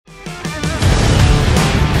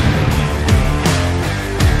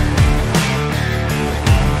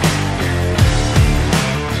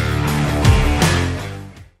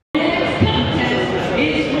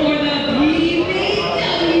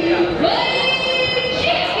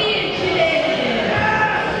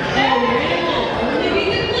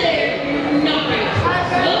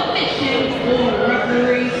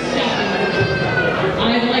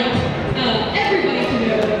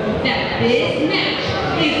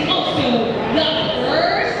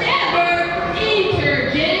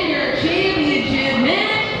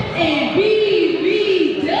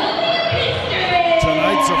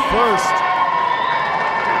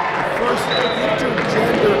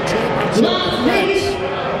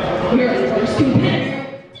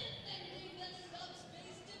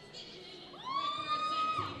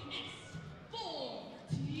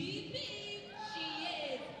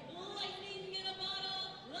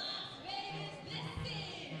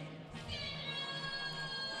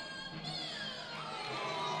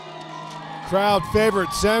Crowd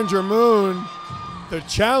favorite Sandra Moone, the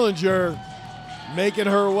challenger, making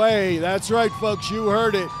her way. That's right, folks, you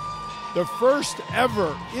heard it. The first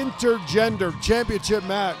ever intergender championship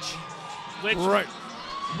match.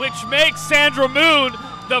 Which makes Sandra Moone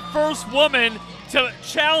the first woman to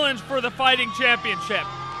challenge for the fighting championship.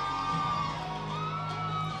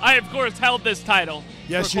 I, of course, held this title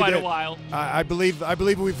for quite a while. I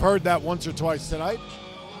believe we've heard that once or twice tonight.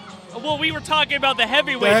 Well, we were talking about the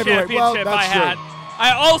heavyweight championship I had. True.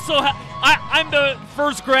 I also I'm the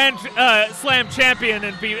first Grand Slam champion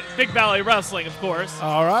in Big Valley Wrestling, of course.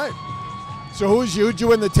 All right. So who'd you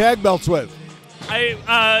win the tag belts with?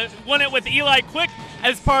 I won it with Eli Quick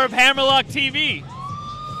as part of Hammerlock TV.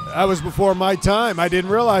 That was before my time. I didn't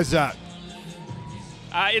realize that.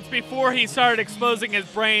 It's before he started exposing his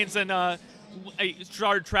brains and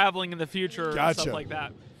started traveling in the future and stuff like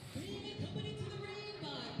that.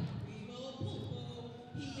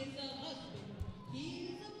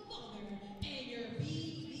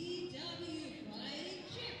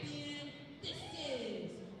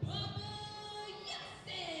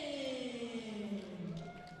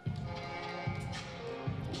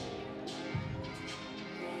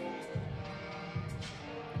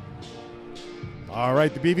 All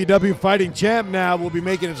right, the BVW fighting champ now will be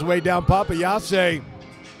making his way down Papa Yase.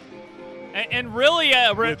 And really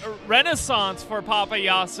a renaissance for Papa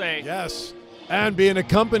Yase. Yes, and being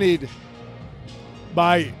accompanied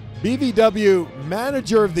by BVW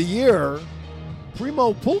Manager of the Year,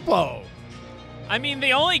 Primo Pulpo. I mean,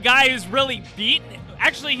 the only guy who's really beaten,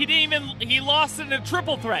 actually, he lost in a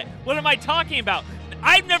triple threat. What am I talking about?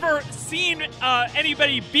 I've never seen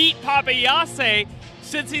anybody beat Papa Yase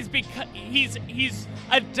since he's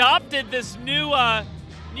adopted this new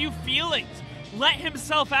feelings. Let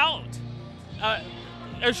himself out. A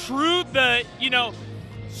shrewd,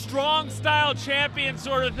 strong style champion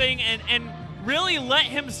sort of thing, and really let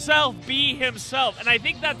himself be himself. And I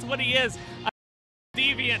think that's what he is. A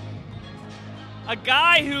deviant. A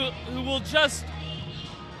guy who will just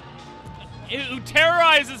who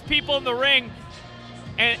terrorizes people in the ring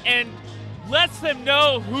and lets them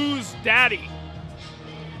know who's daddy.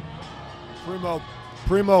 Primo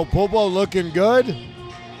Pulpo looking good.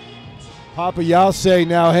 Papa Yase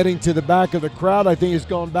now heading to the back of the crowd. I think he's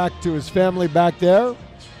going back to his family back there.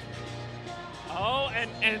 Oh,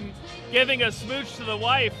 and giving a smooch to the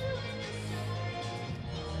wife.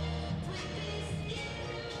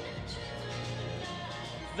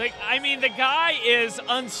 The guy is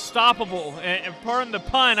unstoppable. And pardon the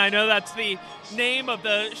pun, I know that's the name of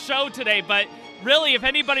the show today, but really, if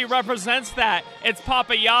anybody represents that, it's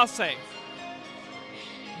Papa Yase.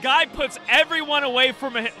 Guy puts everyone away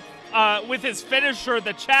from with his finisher,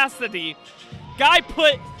 the chastity. Guy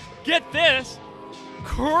get this,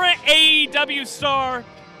 current AEW star,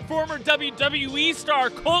 former WWE star,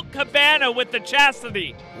 Colt Cabana with the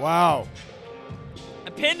chastity. Wow. I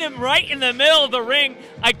pinned him right in the middle of the ring.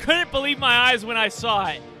 I couldn't believe my eyes when I saw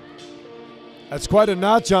it. That's quite a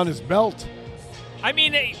notch on his belt. I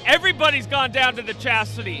mean, everybody's gone down to the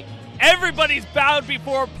chastity. Everybody's bowed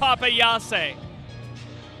before Papa Yase.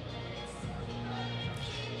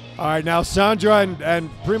 All right, now Sandra and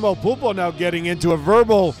Primo Pulpo now getting into a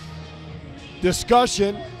verbal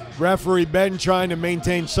discussion. Referee Ben trying to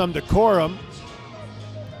maintain some decorum.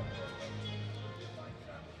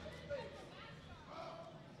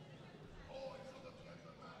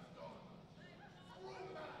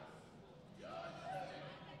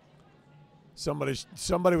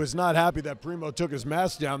 Somebody was not happy that Primo took his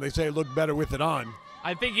mask down. They say it looked better with it on.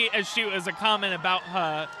 I think it was a comment about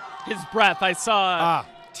his breath. I saw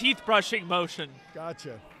teeth brushing motion.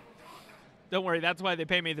 Gotcha. Don't worry, that's why they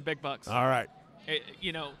pay me the big bucks. All right.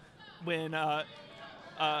 When Ben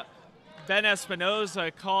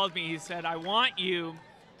Espinoza called me, he said, I want you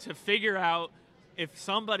to figure out if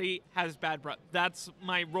somebody has bad breath. That's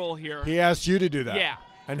my role here. He asked you to do that? Yeah.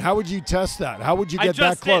 And how would you test that? How would you get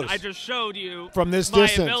that close? I just showed you from this my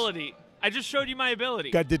distance. ability. I just showed you my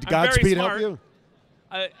ability. Did Godspeed help you?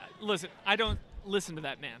 Listen, I don't listen to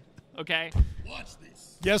that man, okay? Watch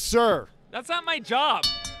this. Yes, sir. That's not my job.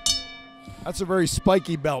 That's a very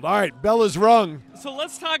spiky belt. All right, bell is rung. So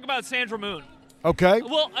let's talk about Sandra Moone. Okay.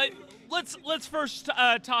 Well, let's first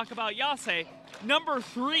talk about Yase, number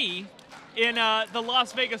 3 in the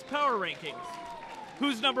Las Vegas Power Rankings.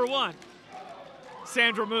 Who's number 1?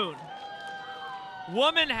 Sandra Moone.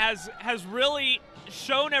 Woman has really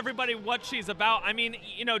shown everybody what she's about. I mean,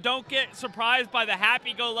 don't get surprised by the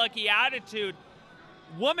happy-go-lucky attitude.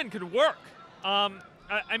 Woman could work. And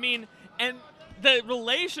the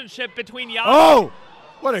relationship between Yase. Oh,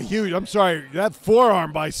 what a huge! I'm sorry. That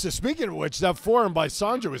forearm by. Speaking of which, that forearm by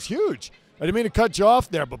Sandra was huge. I didn't mean to cut you off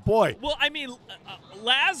there, but boy. Well, I mean,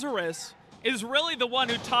 Lazarus is really the one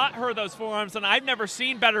who taught her those forearms, and I've never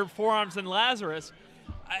seen better forearms than Lazarus.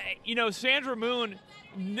 You know, Sandra Moone,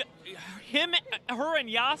 her and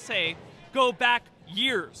Yase go back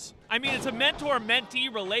years. I mean, it's a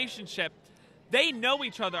mentor-mentee relationship. They know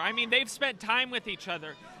each other. I mean, they've spent time with each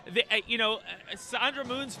other. You know, Sandra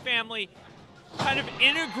Moone's family kind of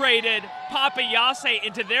integrated Papa Yase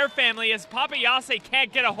into their family, as Papa Yase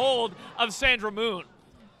can't get a hold of Sandra Moone.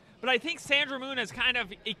 But I think Sandra Moone has kind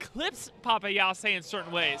of eclipsed Papa Yase in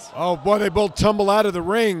certain ways. Oh, boy, they both tumble out of the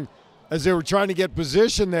ring as they were trying to get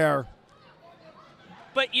position there.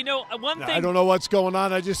 But, you know, one thing... I don't know what's going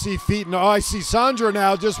on. I just see feet. And I see Sandra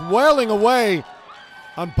now just wailing away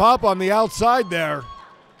on Papa on the outside there.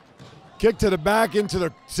 Kick to the back,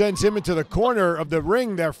 sends him into the corner of the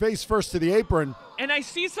ring there, face first to the apron. And I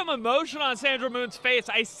see some emotion on Sandra Moone's face.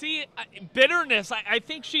 I see bitterness. I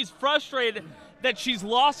think she's frustrated that she's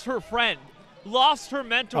lost her friend, lost her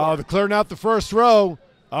mentor. Oh, they're clearing out the first row.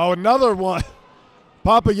 Oh, another one.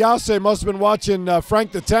 Papa Yase must have been watching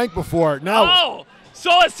Frank the Tank before. Now, oh,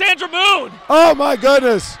 so is Sandra Moone. Oh, my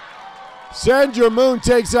goodness. Sandra Moone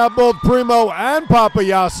takes out both Primo and Papa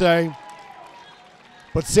Yase.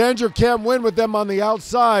 But Sandra can't win with them on the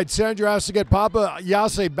outside. Sandra has to get Papa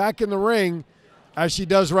Yase back in the ring, as she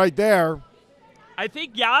does right there. I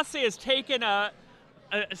think Yase has taken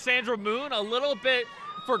Sandra Moone a little bit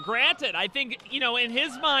for granted. I think, you know, in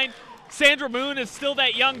his mind, Sandra Moone is still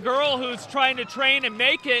that young girl who's trying to train and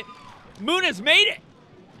make it. Moone has made it.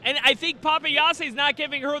 And I think Papa Yase is not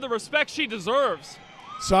giving her the respect she deserves.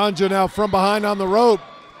 Sandra now from behind on the rope.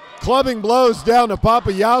 Clubbing blows down to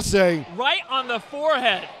Papa Yase. Right on the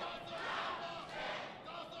forehead.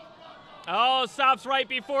 Oh, stops right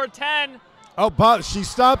before 10. Oh, she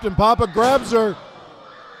stopped and Papa grabs her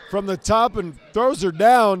from the top and throws her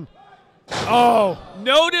down. Oh.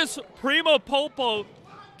 Notice Primo Pulpo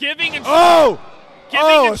giving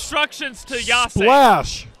instructions to Yase.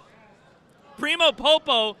 Splash. Primo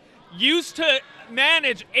Pulpo used to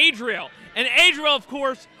manage Adriel. And Adriel, of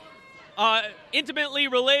course, intimately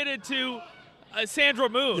related to Sandra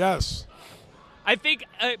Moone. Yes. I think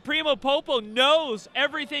Primo Pulpo knows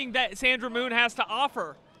everything that Sandra Moone has to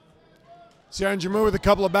offer. Sandra Moone with a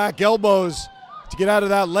couple of back elbows to get out of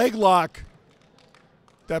that leg lock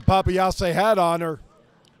that Papa Yase had on her.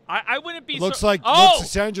 I wouldn't be... Looks like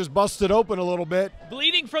Sandra's busted open a little bit.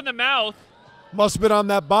 Bleeding from the mouth. Must have been on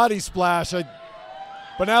that body splash.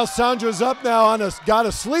 But now Sandra's up now got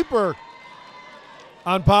a sleeper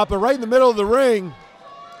on Papa right in the middle of the ring.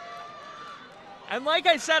 And like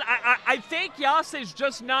I said, I think Yase's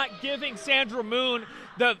just not giving Sandra Moone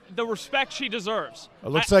the respect she deserves. It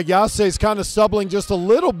looks like Yase's kind of stumbling just a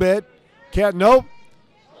little bit. Nope.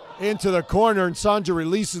 Into the corner, and Sandra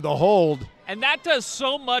releases the hold. And that does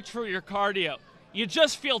so much for your cardio. You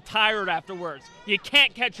just feel tired afterwards. You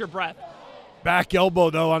can't catch your breath. Back elbow,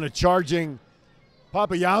 though, on a charging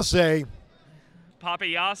Papa Yase. Papa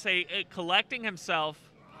Yase collecting himself.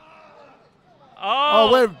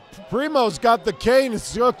 Oh, wait. Primo's got the cane and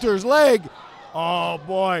stuck to his leg. Oh,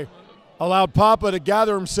 boy. Allowed Papa to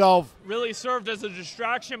gather himself. Really served as a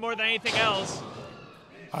distraction more than anything else.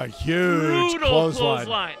 A huge brutal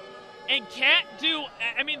clothesline. And can't do,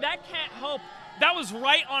 I mean, that can't help. That was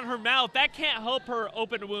right on her mouth. That can't help her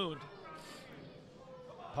open wound.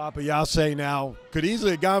 Papa Yase now could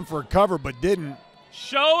easily have gone for a cover, but didn't.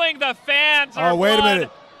 Showing the fans her wait blood. a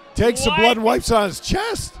minute. Takes the blood and wipes on his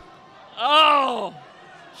chest. Oh,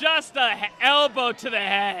 just an elbow to the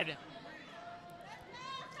head.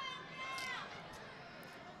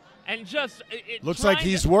 And just looks like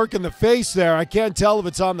he's working the face there. I can't tell if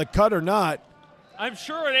it's on the cut or not. I'm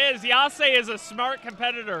sure it is. Yase is a smart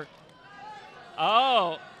competitor.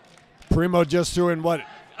 Oh. Primo just threw in what?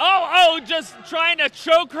 Oh, just trying to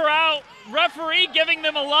choke her out. Referee giving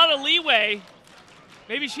them a lot of leeway.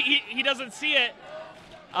 Maybe he doesn't see it.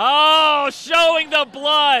 Oh, showing the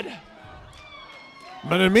blood.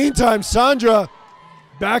 But in the meantime, Sandra,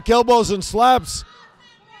 back elbows and slaps,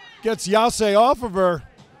 gets Yase off of her.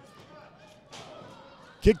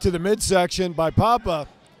 Kick to the midsection by Papa.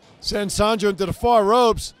 Sends Sandra into the far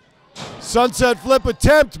ropes. Sunset flip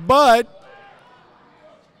attempt, but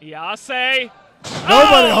Yase.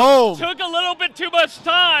 Nobody home. Took a little bit too much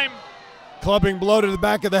time. Clubbing blow to the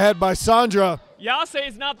back of the head by Sandra. Yase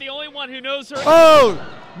is not the only one who knows her. Oh,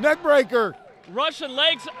 neck breaker. Russian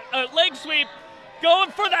leg sweep.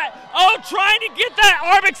 Going for that. Oh, trying to get that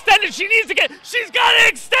arm extended. She's got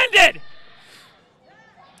it extended.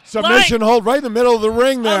 Submission hold right in the middle of the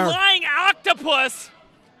ring there. A lying octopus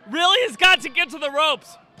really has got to get to the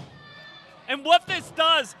ropes. And what this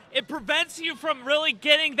does, it prevents you from really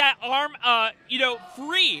getting that arm,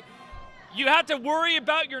 free. You have to worry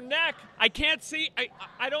about your neck. I can't see.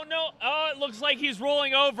 I don't know. Oh, it looks like he's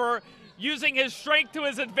rolling over, using his strength to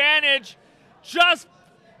his advantage.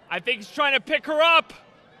 I think he's trying to pick her up.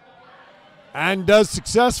 And does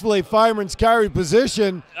successfully. Fireman's carry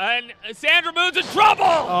position. And Sandra Moone's in trouble.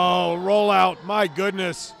 Oh, roll out. My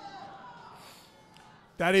goodness.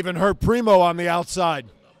 That even hurt Primo on the outside.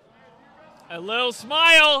 A little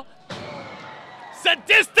smile.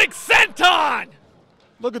 Sadistic senton.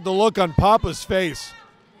 Look at the look on Papa's face.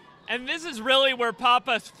 And this is really where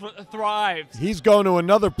Papa thrives. He's going to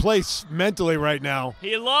another place mentally right now.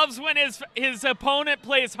 He loves when his opponent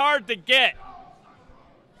plays hard to get.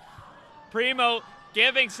 Primo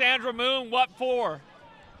giving Sandra Moone what for?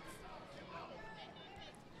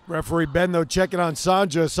 Referee Ben, though, checking on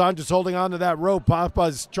Sandra. Sandra's holding on to that rope.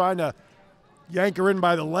 Papa's trying to yank her in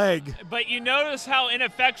by the leg. But you notice how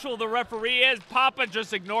ineffectual the referee is. Papa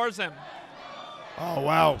just ignores him. Oh,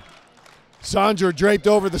 wow. Sandra draped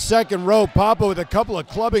over the second rope. Papa with a couple of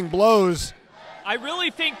clubbing blows. I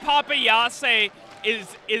really think Papa Yase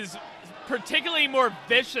is particularly more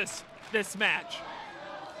vicious this match.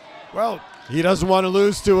 Well, he doesn't want to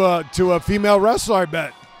lose to a female wrestler, I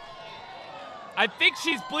bet. I think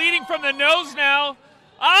she's bleeding from the nose now.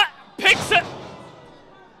 Picks it.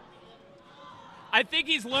 I think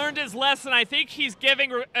he's learned his lesson. I think he's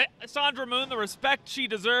giving Sandra Moone the respect she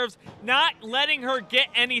deserves, not letting her get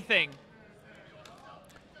anything.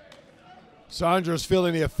 Sandra's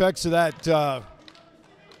feeling the effects of that the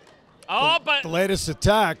latest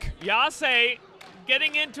attack. Yase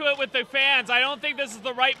getting into it with the fans. I don't think this is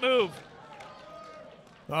the right move.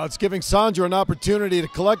 Well, it's giving Sandra an opportunity to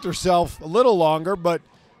collect herself a little longer, but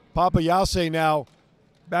Papa Yase now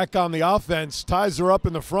back on the offense, ties her up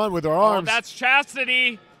in the front with her arms. Oh, that's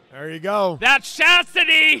chastity. There you go. That's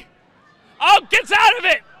chastity. Oh, gets out of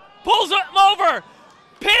it. Pulls him over.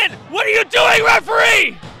 Pin. What are you doing,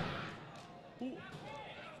 referee?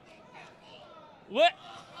 What?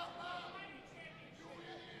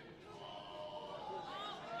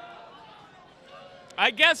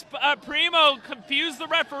 I guess Primo confused the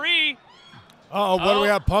referee. Uh-oh, what do we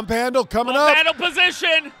have? Pump handle coming up. Pump handle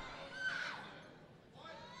position.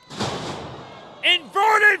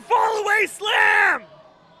 Inverted fall-away slam.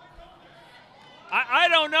 I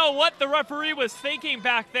don't know what the referee was thinking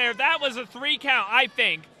back there. That was a 3 count, I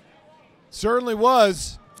think. Certainly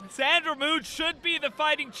was. Sandra Moone should be the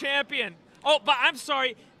fighting champion. Oh, but I'm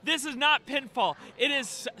sorry. This is not pinfall. It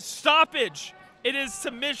is stoppage. It is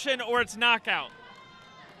submission or it's knockout.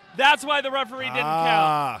 That's why the referee didn't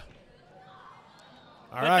count. All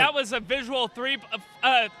but right. That was a visual 3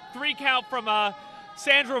 count from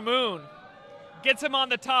Sandra Moone. Gets him on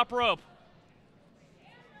the top rope.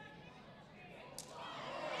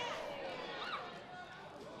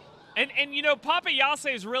 And you know, Papa Yase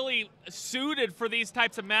is really suited for these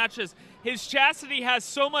types of matches. His chastity has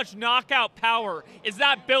so much knockout power. It's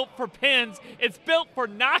not built for pins. It's built for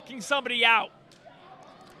knocking somebody out.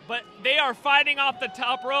 But they are fighting off the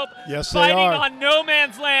top rope. Yes, fighting they are. on no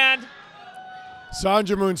man's land.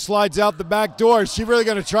 Sandra Moone slides out the back door. Is she really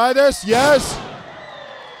going to try this? Yes.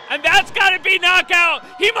 And that's got to be knockout.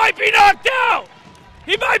 He might be knocked out.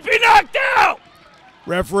 He might be knocked out.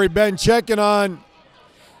 Referee Ben checking on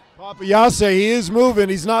Papa Yase. He is moving.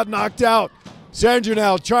 He's not knocked out. Sandra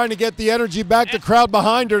now trying to get the energy back, the crowd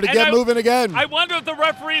behind her to get moving again. I wonder if the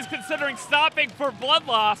referee is considering stopping for blood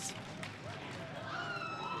loss.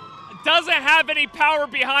 Doesn't have any power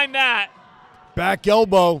behind that. Back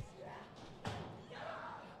elbow.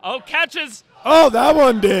 Oh, catches. Oh, that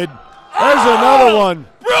one did. There's another one.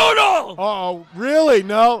 Brutal. Uh-oh, really?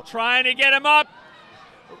 No. Trying to get him up.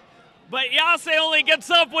 But Yase only gets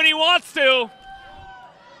up when he wants to.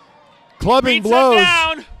 Clubbing Beats blows. him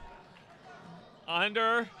down.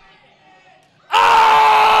 Under.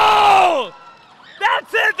 Oh!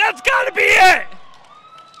 That's it. That's got to be it.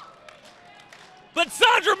 But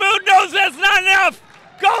Sandra Moone knows that's not enough.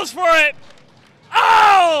 Goes for it.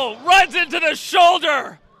 Oh! Runs into the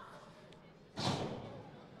shoulder.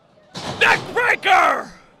 Neckbreaker!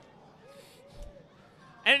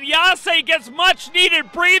 And Yase gets much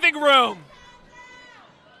needed breathing room.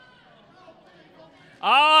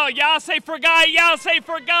 Oh, Yase forgot.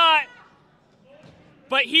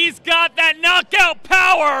 But he's got that knockout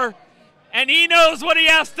power, and he knows what he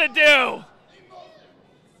has to do.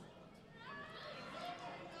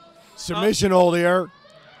 Submission hold here.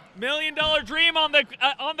 $1 Million Dream on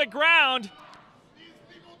the ground.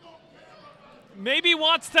 Maybe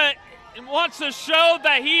wants to show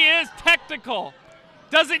that he is technical.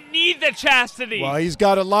 Doesn't need the chastity. Well, he's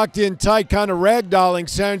got it locked in tight, kind of ragdolling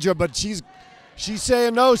Sandra, but she's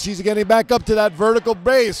saying no. She's getting back up to that vertical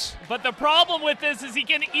base. But the problem with this is he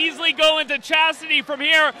can easily go into chastity from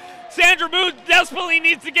here. Sandra Moone desperately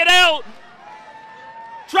needs to get out.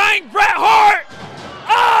 Trying Bret Hart.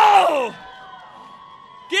 Oh!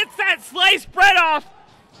 Gets that sliced bread off.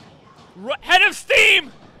 Head of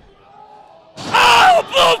steam. Oh,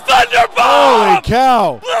 Blue Thunder Bomb! Holy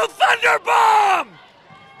cow! Blue Thunder Bomb!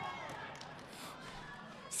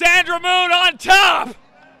 Sandra Moone on top.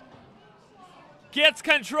 Gets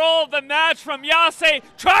control of the match from Jace.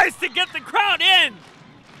 Tries to get the crowd in.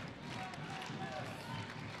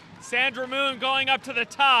 Sandra Moone going up to the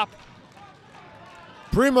top.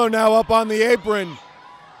 Primo now up on the apron.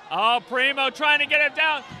 Oh, Primo trying to get him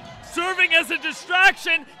down. Serving as a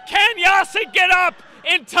distraction. Can Jace get up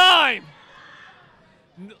in time?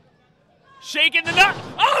 Shaking the nut.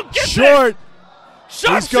 Oh, gets Short. it.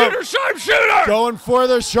 Sharpshooter, sharpshooter. Going for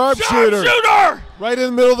the sharpshooter. Sharpshooter. Right in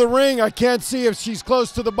the middle of the ring. I can't see if she's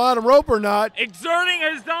close to the bottom rope or not. Exerting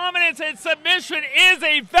his dominance and submission is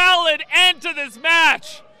a valid end to this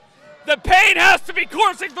match. The pain has to be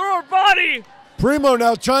coursing through her body. Primo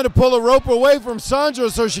now trying to pull a rope away from Sandra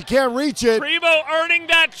so she can't reach it. Primo earning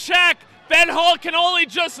that check. Ben Hall can only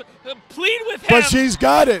just plead with him. But she's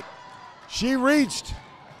got it. She reached.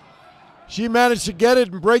 She managed to get it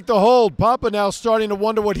and break the hold. Papa now starting to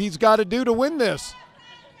wonder what he's got to do to win this.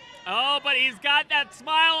 Oh, but he's got that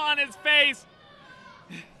smile on his face.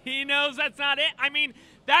 He knows that's not it. I mean,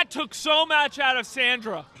 that took so much out of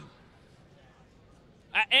Sandra.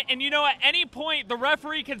 And you know, at any point, the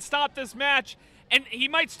referee can stop this match, and he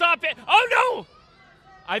might stop it. Oh, no!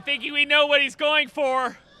 I think we know what he's going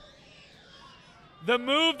for. The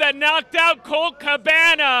move that knocked out Colt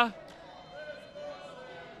Cabana.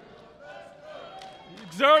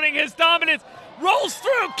 Exerting his dominance. Rolls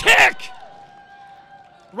through, kick!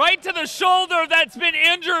 Right to the shoulder that's been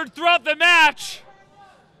injured throughout the match.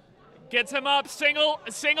 Gets him up,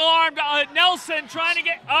 single-armed Nelson trying to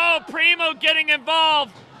get, oh, Primo getting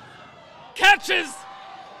involved. Catches.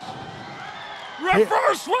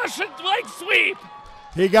 Reverse Russian leg sweep.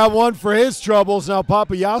 He got one for his troubles. Now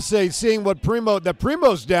Papa Jace seeing what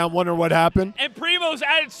Primo's down, wondering what happened. And Primo's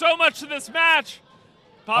added so much to this match.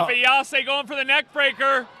 Papa Jace going for the neck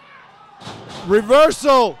breaker.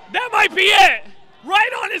 Reversal. That might be it.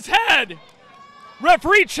 Right on his head.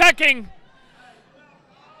 Referee checking.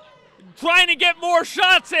 Trying to get more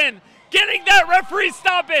shots in. Getting that referee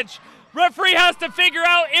stoppage. Referee has to figure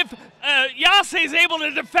out if Jace is able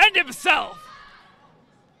to defend himself.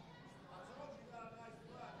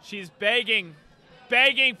 She's begging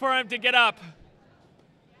for him to get up.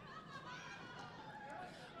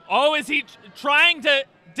 Oh, is he trying to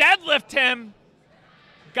deadlift him?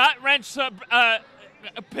 Gut wrench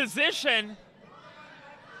position.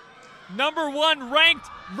 #1 ranked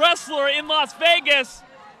wrestler in Las Vegas.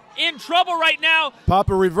 In trouble right now.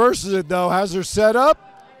 Papa reverses it though, has her set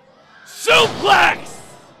up. Suplex!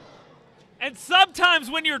 And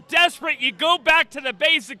sometimes when you're desperate, you go back to the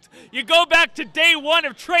basics. You go back to day one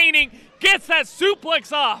of training, gets that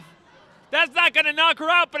suplex off. That's not gonna knock her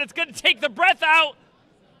out, but it's gonna take the breath out.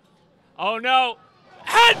 Oh no,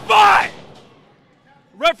 headbutt!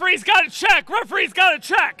 Referee's gotta check, referee's gotta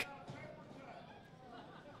check.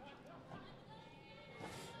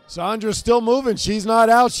 Sandra's still moving. She's not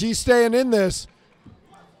out. She's staying in this.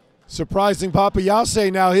 Surprising Papa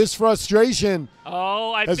Jace now. His frustration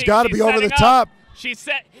has got to be over the top. She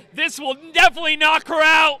said this will definitely knock her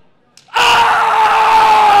out.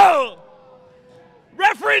 Oh!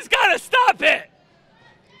 Referee's got to stop it.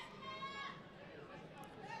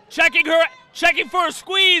 Checking for a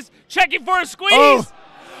squeeze. Checking for a squeeze.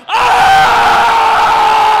 Oh!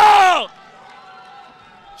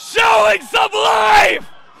 Showing some life.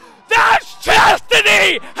 That's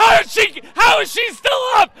chastity! How is she still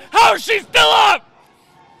up? How is she still up?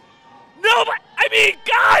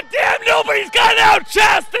 Goddamn, nobody's got out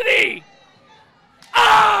chastity!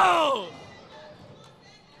 Oh!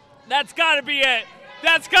 That's gotta be it.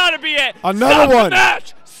 That's gotta be it. Another one. Stop the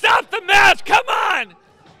match! Stop the match! Come on!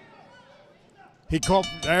 He called.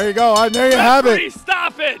 There you go. There you have it. Referee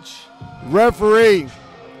stoppage. Referee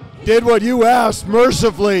did what you asked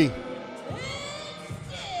mercifully.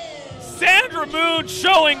 Sandra Moone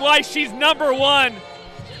showing why she's #1.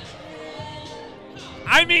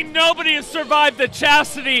 I mean, nobody has survived the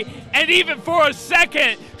chastity, and even for a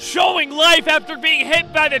second, showing life after being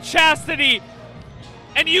hit by the chastity.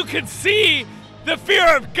 And you can see the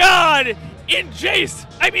fear of God in Jace.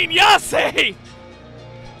 Jace.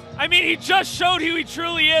 He just showed who he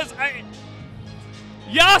truly is.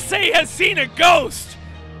 Jace has seen a ghost.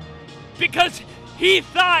 because he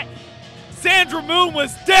thought Sandra Moone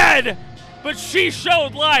was dead, but she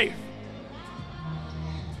showed life.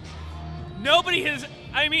 Nobody has,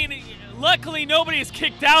 I mean, luckily nobody is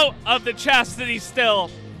kicked out of the chastity still.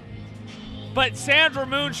 But Sandra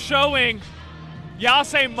Moone showing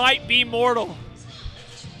Jace might be mortal.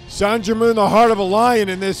 Sandra Moone, the heart of a lion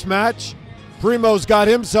in this match. Primo's got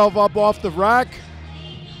himself up off the rack.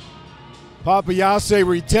 Papa Jace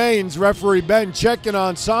retains. Referee Ben checking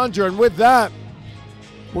on Sandra. And with that,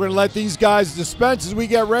 we're going to let these guys dispense as we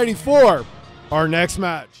get ready for our next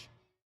match.